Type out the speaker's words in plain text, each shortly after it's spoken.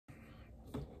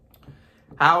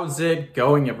How's it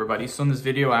going, everybody? So in this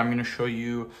video, I'm going to show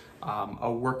you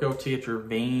a workout to get your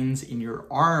veins in your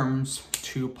arms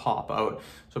to pop out.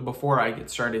 So before I get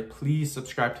started, please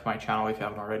subscribe to my channel if you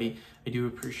haven't already. I do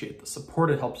appreciate the support.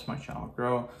 It helps my channel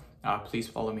grow. Please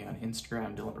follow me on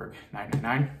Instagram,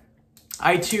 Dylanberg999.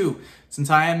 I too, since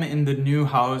I am in the new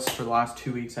house for the last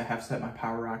 2 weeks, I have set my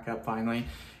power rack up finally,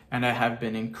 and I have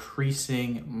been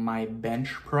increasing my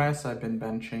bench press. I've been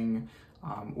benching,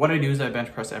 what I do is I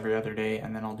bench press every other day,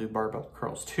 and then I'll do barbell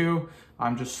curls too.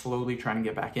 I'm just slowly trying to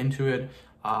get back into it.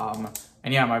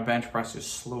 And yeah, my bench press is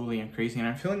slowly increasing, and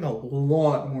I'm feeling a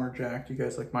lot more jacked, you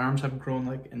guys. Like, my arms have grown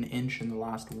like an inch in the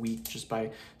last week just by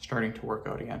starting to work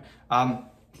out again.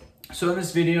 So in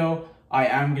this video, I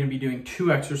am going to be doing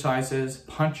 2 exercises,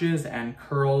 punches and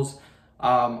curls,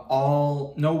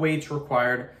 no weights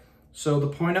required. So the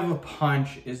point of a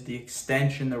punch is the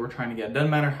extension that we're trying to get. It doesn't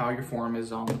matter how your form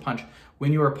is on the punch.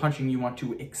 When you are punching, you want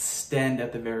to extend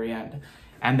at the very end.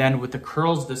 And then with the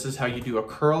curls, this is how you do a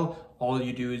curl. All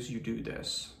you do is you do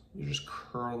this. You're just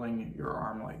curling your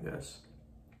arm like this.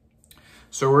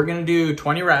 So we're going to do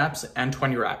 20 reps and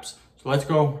 20 reps. So let's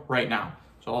go right now.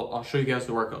 So I'll show you guys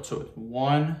the workout. So it's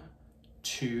 1,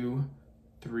 2,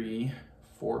 3,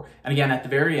 4. And again, at the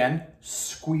very end,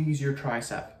 squeeze your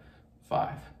tricep.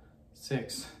 5,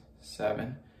 6,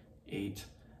 7, 8,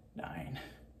 9,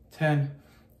 10,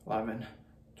 11,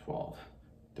 12,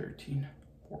 13,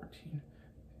 14,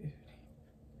 15.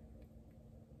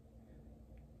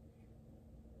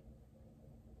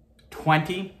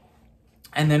 20.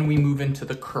 And then we move into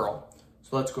the curl.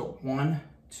 So let's go 1,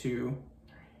 2,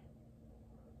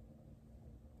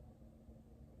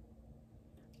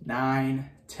 9,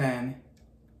 10,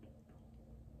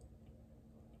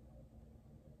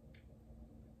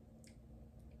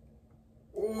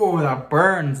 oh, that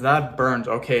burns,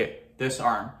 Okay, this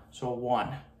arm. So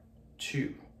 1,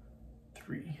 2,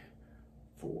 3,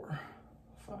 4,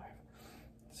 5,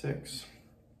 6,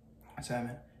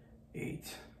 7,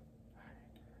 8, 9,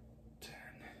 10.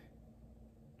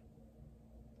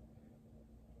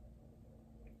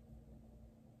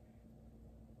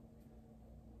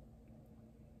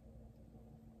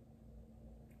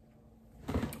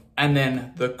 And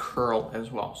then the curl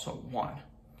as well. So 1.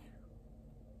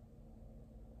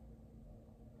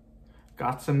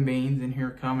 Got some veins in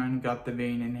here coming. Got the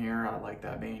vein in here. I like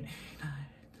that vein. 9,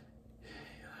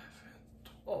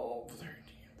 11, 12, 13,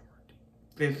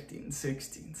 14, 15,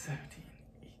 16, 17,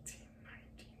 18,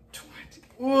 19, 20.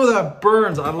 Oh, that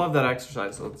burns. I love that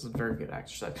exercise. So it's a very good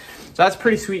exercise. So that's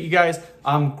pretty sweet, you guys.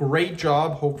 Great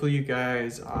job. Hopefully you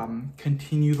guys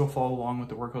continue to follow along with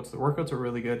the workouts. The workouts are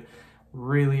really good.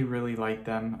 Really like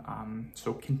them.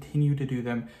 So continue to do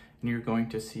them, and you're going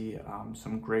to see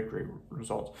some great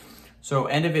results. So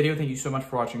end of video. Thank you so much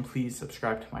for watching. Please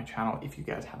subscribe to my channel if you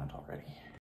guys haven't already.